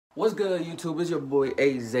What's good, YouTube? It's your boy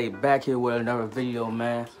AZ back here with another video,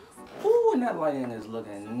 man. Ooh, and that lighting is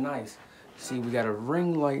looking nice. See, we got a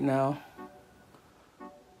ring light now.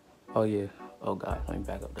 Oh yeah. Oh god, let me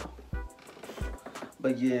back up though.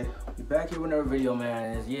 But yeah, we back here with another video,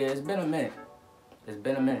 man. It's been a minute. It's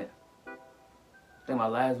been a minute. I think my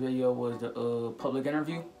last video was the public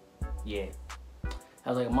interview. Yeah, that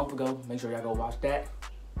was like a month ago. Make sure y'all go watch that.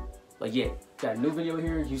 But yeah, got a new video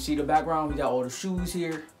here. You see the background. We got all the shoes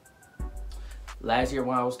here. Last year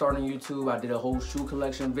when I was starting YouTube, I did a whole shoe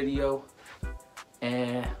collection video.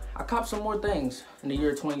 And I copped some more things in the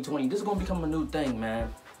year 2020. This is gonna become a new thing,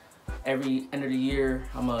 man. Every end of the year,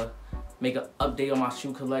 I'm gonna make an update on my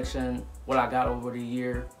shoe collection, what I got over the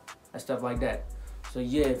year, and stuff like that. So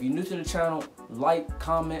yeah, if you're new to the channel, like,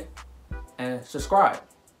 comment, and subscribe.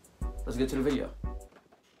 Let's get to the video.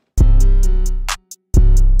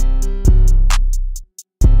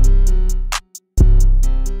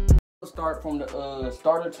 Start from the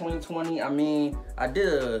start of 2020. I mean, I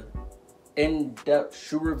did a in-depth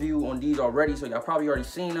shoe review on these already, so y'all probably already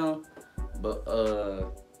seen them. But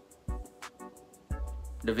the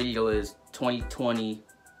video is 2020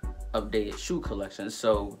 updated shoe collection,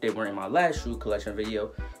 so they were in my last shoe collection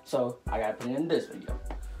video, so I gotta put it in this video.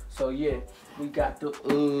 So yeah, we got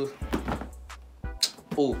the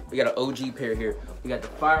we got an OG pair here. We got the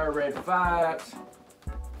Fire Red 5s.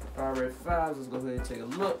 Fire Red 5s. Let's go ahead and take a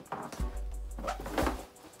look.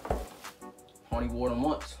 Only wore them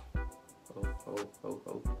once. Oh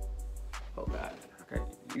god, I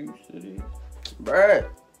can't get used to these. Bruh.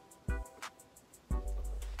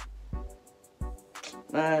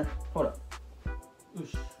 Man, hold up.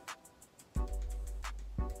 Oosh.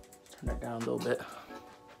 Turn that down a little bit.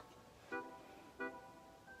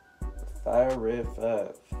 Fire Red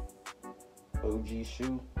 5. OG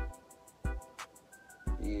shoe.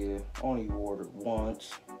 Yeah, only wore it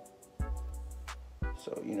once.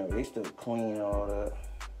 So, you know, they still clean and all that.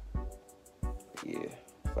 Yeah,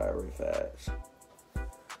 Fire Red 5s.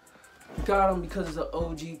 Got them because it's an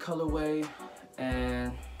OG colorway,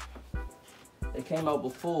 and they came out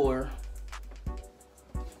before.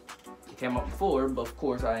 But of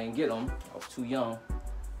course I didn't get them. I was too young.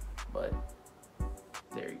 But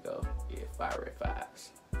there you go. Yeah, Fire Red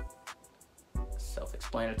 5s.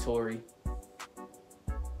 Self-explanatory.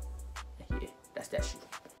 Yeah, that's that shoe.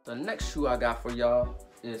 The next shoe I got for y'all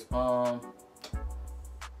is I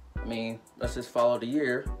mean, let's just follow the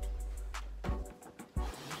year.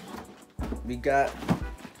 We got,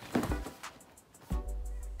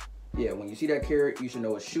 yeah, when you see that carrot, you should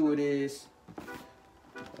know what shoe it is.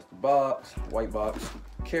 That's the box, white box,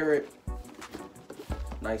 carrot.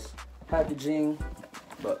 Nice packaging.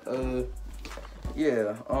 But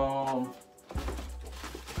yeah,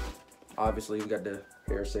 obviously we got the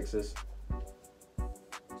Air 6s.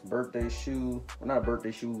 Birthday shoe, well, not a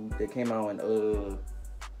birthday shoe. They came out in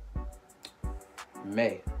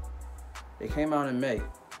May. They came out in May.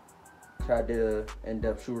 So I did an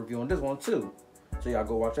in-depth shoe review on this one too. So y'all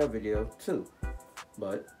go watch that video too.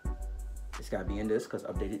 But it's gotta be in this because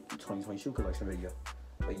updated 2020 shoe collection video.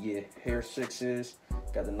 But yeah, Air 6s,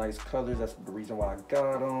 got the nice colors. That's the reason why I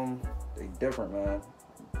got them. They different, man.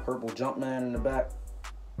 Purple Jumpman in the back.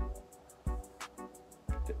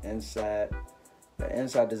 The inside. The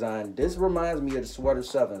inside design, this reminds me of the Sweater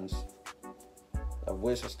 7s. I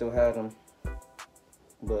wish I still had them,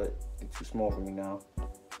 but it's too small for me now.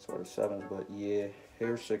 Sweater 7s, but yeah,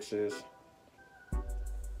 Air 6s.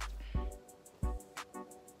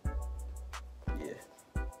 Yeah.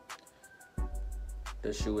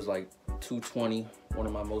 This shoe is like $220, one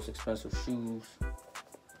of my most expensive shoes.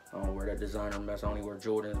 I don't wear that designer mess, I only wear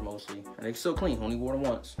Jordans mostly. And they still clean, only wore them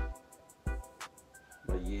once.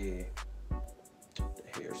 But yeah.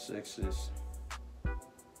 Air 6s.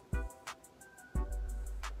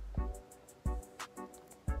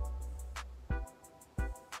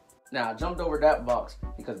 Now I jumped over that box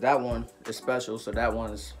because that one is special, so that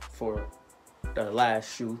one is for the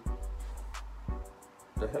last shoe.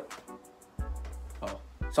 The heck? Oh,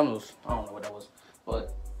 some of those, I don't know what that was,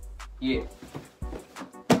 but yeah.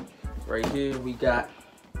 Right here we got,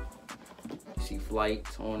 you see Flight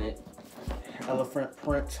on it. Elephant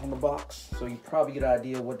print on the box, so you probably get an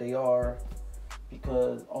idea what they are,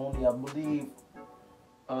 because only I believe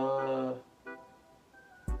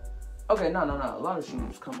okay, no, a lot of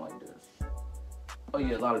shoes come like this. Oh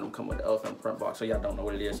yeah, a lot of them come with the elephant print box, so y'all don't know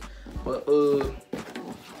what it is. But oh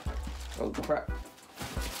crap,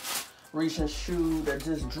 recent shoe that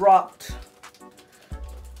just dropped,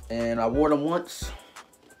 and I wore them once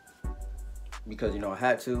because, you know, I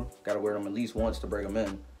had to. Gotta wear them at least once to break them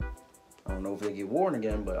in. I don't know if they get worn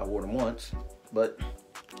again, but I wore them once. But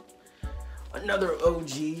Another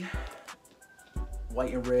OG,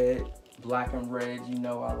 white and red, black and red. You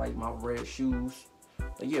know I like my red shoes.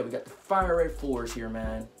 But yeah, we got the Fire Red 4s here,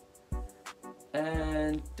 man.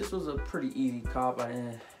 And this was a pretty easy cop.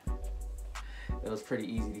 It was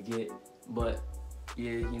pretty easy to get. But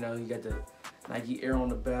yeah, you know, you got the Nike Air on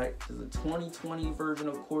the back. This is a 2020 version,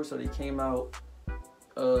 of course, so they came out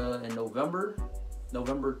in November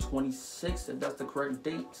 26th, if that's the correct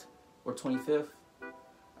date, or 25th,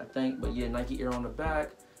 I think. But yeah, Nike Air on the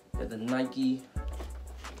back. Got the Nike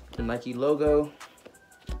logo,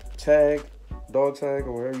 tag, dog tag,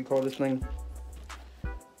 or whatever you call this thing.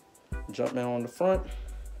 Jumpman on the front.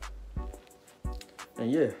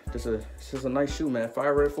 And yeah, this is a nice shoe, man.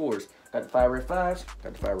 Fire Red 4s. Got the Fire Red 5s,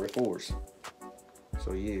 got the Fire Red 4s.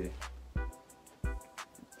 So yeah,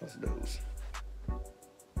 that's those.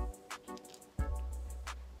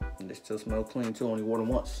 And they still smell clean too, only wore them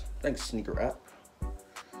once. Thanks, Sneaker App.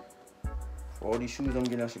 For all these shoes I'm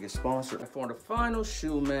getting, I should get sponsored. And for the final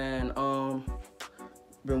shoe, man,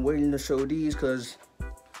 been waiting to show these because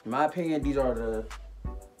in my opinion, these are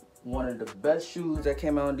one of the best shoes that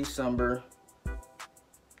came out in December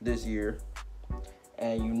this year.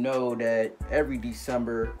 And you know that every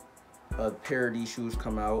December a pair of these shoes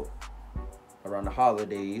come out around the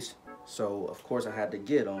holidays, so of course I had to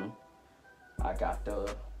get them. I got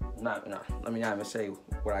the let me not even say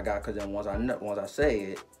what I got, because then once I say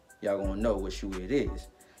it, y'all gonna know what shoe it is.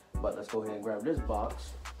 But let's go ahead and grab this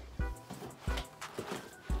box.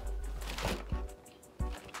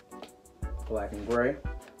 Black and gray.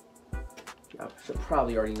 Y'all should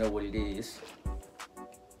probably already know what it is.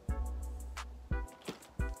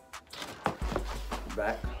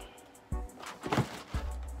 Back.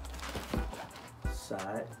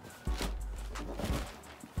 Side.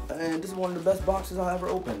 And this is one of the best boxes I ever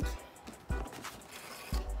opened.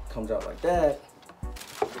 Comes out like that.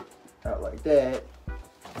 Out like that.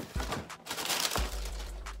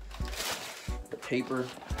 The paper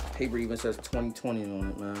even says 2020 on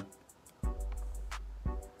it, man.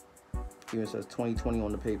 Even says 2020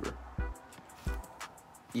 on the paper.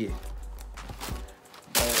 Yeah.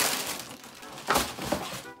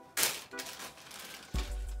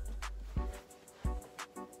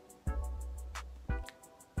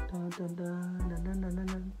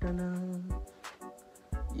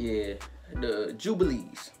 Yeah, the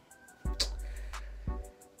Jubilees.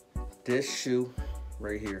 This shoe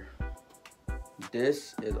right here.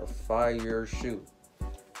 This is a fire shoe.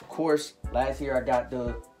 Of course, last year I got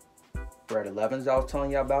the Bred 11s I was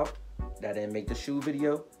telling y'all about. That didn't make the shoe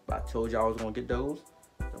video, but I told y'all I was gonna get those.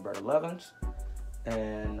 The Bred 11s.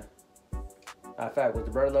 And in fact, was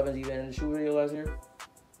the Bred 11s even in the shoe video last year?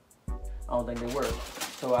 I don't think they were.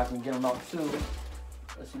 So I can get them out too.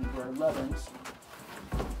 Let's see the Bred 11s.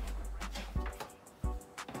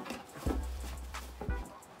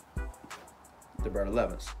 The Bred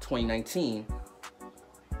 11s. 2019.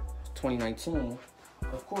 2019.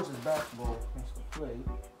 Of course it's basketball. It's to play.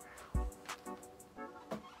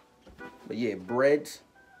 But yeah, Breds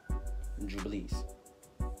and Jubilees.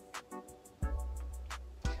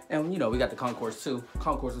 And you know, we got the Concourse too.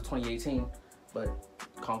 Concourse is 2018, but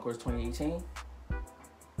Concourse 2018.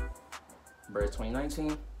 Breds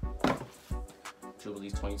 2019.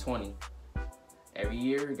 Jubilees 2020. Every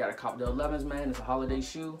year, you gotta cop the 11s, man. It's a holiday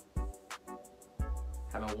shoe.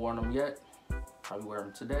 Haven't worn them yet. Probably wear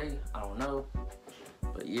them today. I don't know.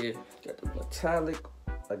 But yeah, got the metallic.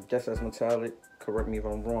 I guess that's metallic. Correct me if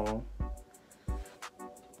I'm wrong.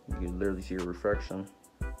 You can literally see a reflection.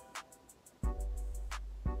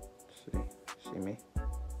 See me?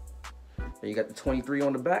 And you got the 23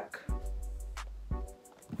 on the back.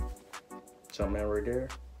 Jumpman right there.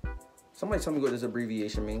 Somebody tell me what this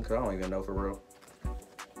abbreviation means, because I don't even know for real.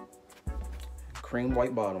 Cream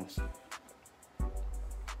white bottoms.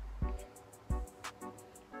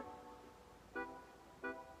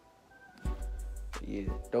 Yeah,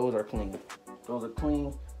 those are clean. Those are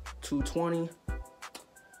clean. 220.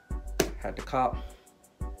 Had to cop.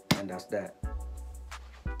 And that's that.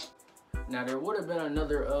 Now there would have been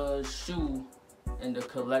another shoe in the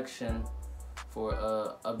collection for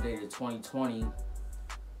updated 2020,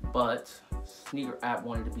 but Sneaker App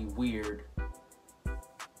wanted to be weird.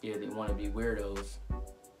 Yeah, they want to be weirdos.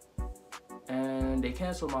 And they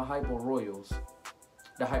canceled my Hyper Royals.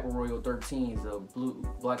 The Hyper Royal 13s, the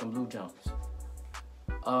black and blue jumps.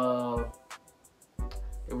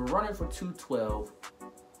 They were running for $212.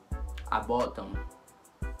 I bought them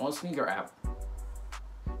on Sneaker App.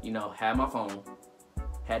 You know, had my phone,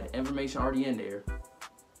 had the information already in there,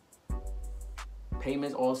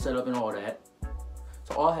 payments all set up and all that.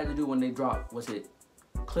 So all I had to do when they dropped was hit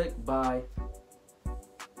click buy,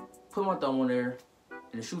 Put my thumb on there,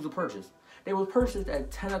 and the shoes were purchased. They were purchased at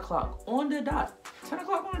 10 o'clock on the dot. 10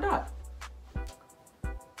 o'clock on the dot.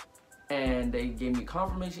 And they gave me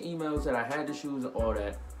confirmation emails that I had the shoes and all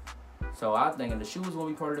that. So I'm thinking the shoes won't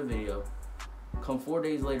be part of the video. Come 4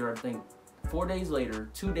 days later, I think 4 days later,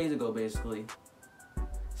 2 days ago basically,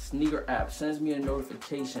 Sneaker app sends me a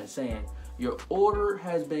notification saying your order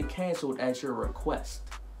has been canceled at your request.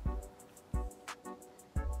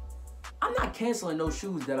 I'm not canceling those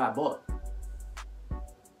shoes that I bought.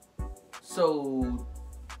 So,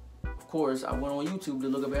 of course, I went on YouTube to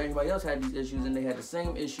look up if anybody else had these issues, and they had the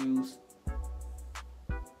same issues.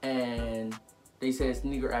 And they said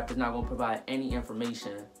Sneaker app is not going to provide any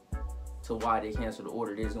information to why they canceled the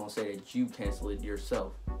order. They're just going to say that you canceled it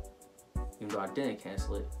yourself, even though I didn't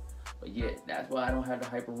cancel it. But yeah, that's why I don't have the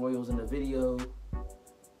Hyper Royals in the video.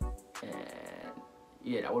 And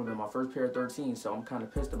yeah, that would have been my first pair of 13, so I'm kind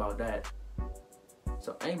of pissed about that.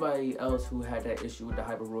 So anybody else who had that issue with the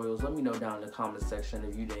Hyper Royals, let me know down in the comment section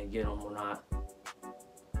if you didn't get them or not.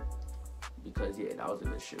 Because yeah, that was a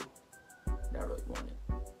good shoe that I really wanted.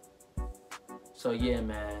 So yeah,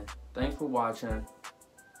 man, thanks for watching.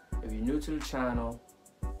 If you're new to the channel,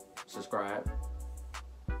 subscribe.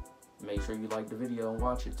 Make sure you like the video and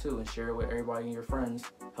watch it too, and share it with everybody and your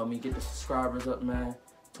friends. Help me get the subscribers up, man.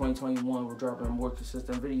 2021, we're dropping more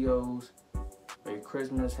consistent videos. Merry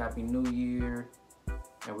Christmas, Happy New Year.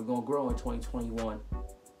 And we're gonna grow in 2021.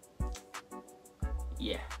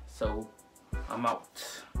 Yeah, so I'm out.